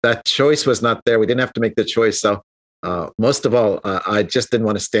 That choice was not there. We didn't have to make the choice. So most of all, I just didn't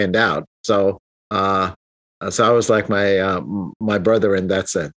want to stand out. So I was like my brother in that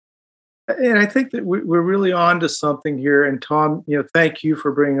sense. And I think that we're really on to something here. And Tom, thank you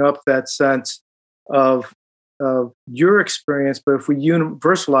for bringing up that sense of your experience. But if we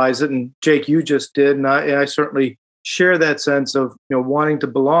universalize it, and Jake, you just did, and I certainly share that sense of wanting to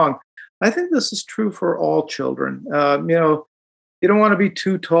belong. I think this is true for all children. You don't want to be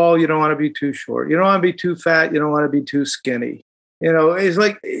too tall. You don't want to be too short. You don't want to be too fat. You don't want to be too skinny. It's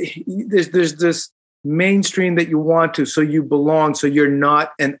like there's this mainstream that you want to, so you belong, so you're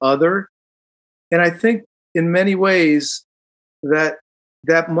not an other. And I think in many ways that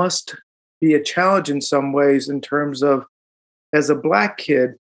must be a challenge in some ways in terms of, as a Black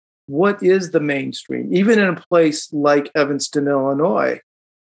kid, what is the mainstream? Even in a place like Evanston, Illinois.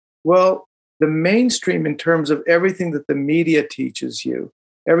 Well, the mainstream in terms of everything that the media teaches you,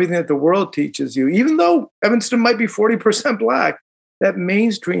 everything that the world teaches you, even though Evanston might be 40% Black, that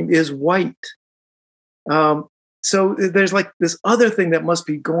mainstream is white. So there's like this other thing that must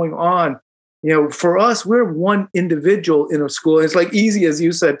be going on. For us, we're one individual in a school. It's like easy, as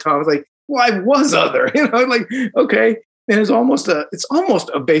you said, Tom. It's like, well, I was other, like, okay. And it's almost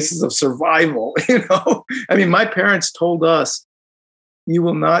a basis of survival, I mean, my parents told us, you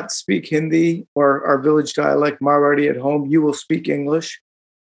will not speak Hindi or our village dialect, Marwari, at home. You will speak English.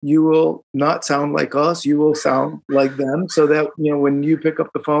 You will not sound like us. You will sound like them. So that, when you pick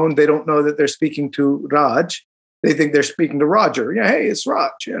up the phone, they don't know that they're speaking to Raj. They think they're speaking to Roger. Yeah, hey, it's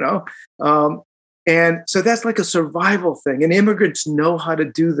Raj, And so that's like a survival thing. And immigrants know how to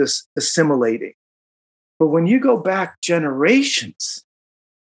do this assimilating. But when you go back generations,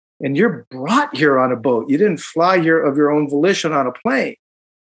 and you're brought here on a boat. You didn't fly here of your own volition on a plane.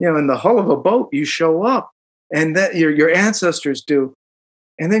 In the hull of a boat, you show up, and that your ancestors do.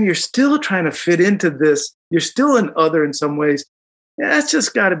 And then you're still trying to fit into this. You're still an other in some ways. Yeah, that's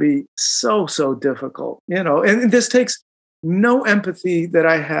just got to be so, so difficult, And this takes no empathy that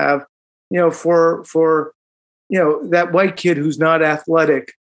I have, for that white kid who's not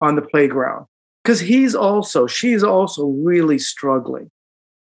athletic on the playground, because she's also really struggling.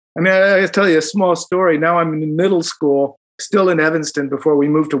 I mean, I tell you a small story. Now I'm in middle school, still in Evanston, before we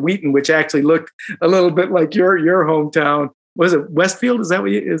moved to Wheaton, which actually looked a little bit like your hometown. Was it Westfield? Is that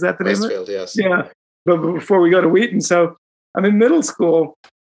the name of it? Westfield, yes. Yeah. But before we go to Wheaton, so I'm in middle school,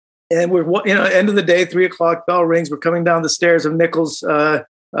 and we're end of the day, 3:00 bell rings. We're coming down the stairs of Nichols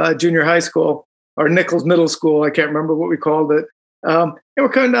Junior High School, or Nichols Middle School. I can't remember what we called it. And we're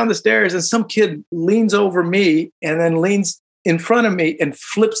coming down the stairs, and some kid leans over me and then leans in front of me and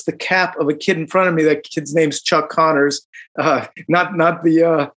flips the cap of a kid in front of me. That kid's name's Chuck Connors, not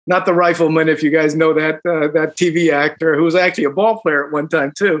the rifleman, if you guys know that TV actor who was actually a ball player at one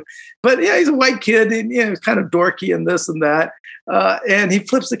time too. But yeah, he's a white kid, and he's kind of dorky and this and that. And he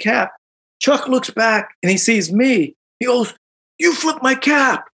flips the cap. Chuck looks back and he sees me. He goes, "You flipped my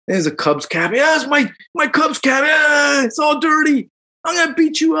cap." And it's a Cubs cap. Yeah, it's my Cubs cap. Yeah, it's all dirty. I'm gonna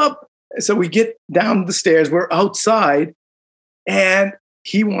beat you up. So we get down the stairs. We're outside. And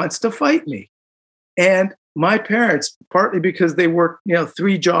he wants to fight me. And my parents, partly because they worked,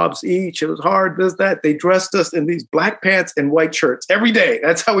 3 jobs each, it was hard, this, that, they dressed us in these black pants and white shirts every day.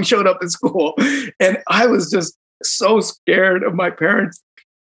 That's how we showed up in school. And I was just so scared of my parents.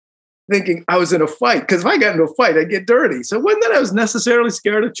 thinking I was in a fight. Because if I got into a fight, I'd get dirty. So it wasn't that I was necessarily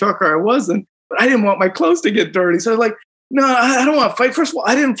scared of Chuck, or I wasn't, but I didn't want my clothes to get dirty. So I was like, no, I don't want to fight. First of all,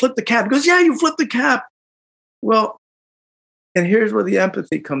 I didn't flip the cap. He goes, yeah, you flipped the cap. Well, and here's where the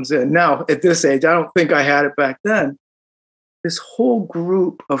empathy comes in. Now, at this age, I don't think I had it back then. This whole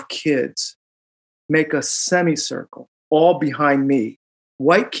group of kids make a semicircle, all behind me.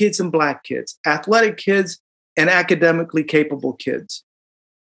 White kids and black kids, athletic kids and academically capable kids.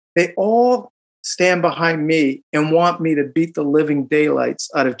 They all stand behind me and want me to beat the living daylights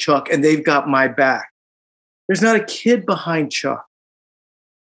out of Chuck, and they've got my back. There's not a kid behind Chuck.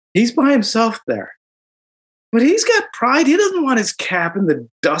 He's by himself there. But he's got pride. He doesn't want his cap in the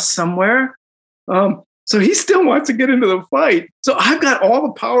dust somewhere. So he still wants to get into the fight. So I've got all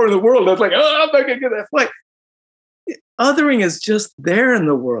the power in the world. I was like, oh, I'm not going to get that fight. Othering is just there in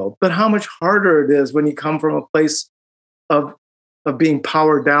the world. But how much harder it is when you come from a place of being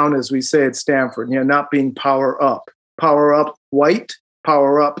power down, as we say at Stanford, not being power up. Power up white,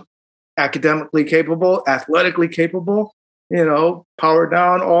 power up academically capable, athletically capable, power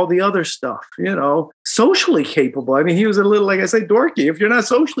down all the other stuff, socially capable. I mean, he was a little, like I say, dorky. If you're not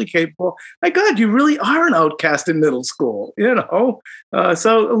socially capable, my God, you really are an outcast in middle school,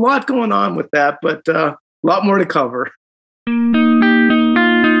 So a lot going on with that, but a lot more to cover.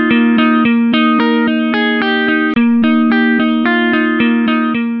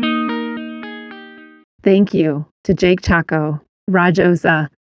 Thank you to Jake Chaco, Raj Oza,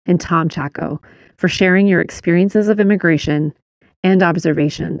 and Tom Chaco for sharing your experiences of immigration and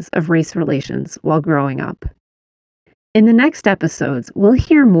observations of race relations while growing up. In the next episodes, we'll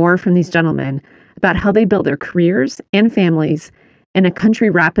hear more from these gentlemen about how they built their careers and families in a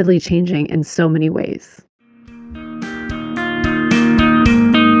country rapidly changing in so many ways.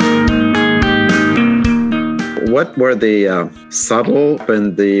 What were the subtle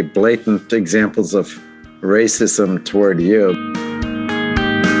and the blatant examples of racism toward you?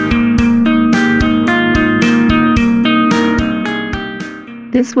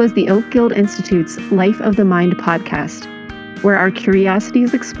 This was the Oak Guild Institute's Life of the Mind podcast, where our curiosity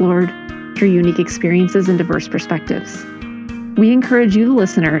is explored through unique experiences and diverse perspectives. We encourage you, the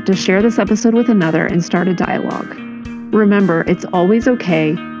listener, to share this episode with another and start a dialogue. Remember, it's always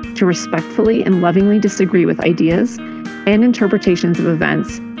okay to respectfully and lovingly disagree with ideas and interpretations of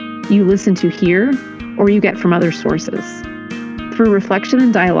events you listen to here or you get from other sources. Through reflection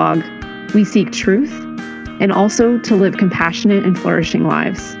and dialogue, we seek truth and also to live compassionate and flourishing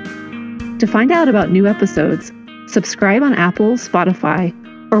lives. To find out about new episodes, subscribe on Apple, Spotify,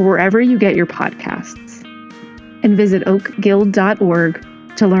 or wherever you get your podcasts. And visit oakguild.org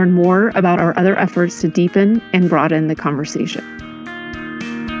to learn more about our other efforts to deepen and broaden the conversation.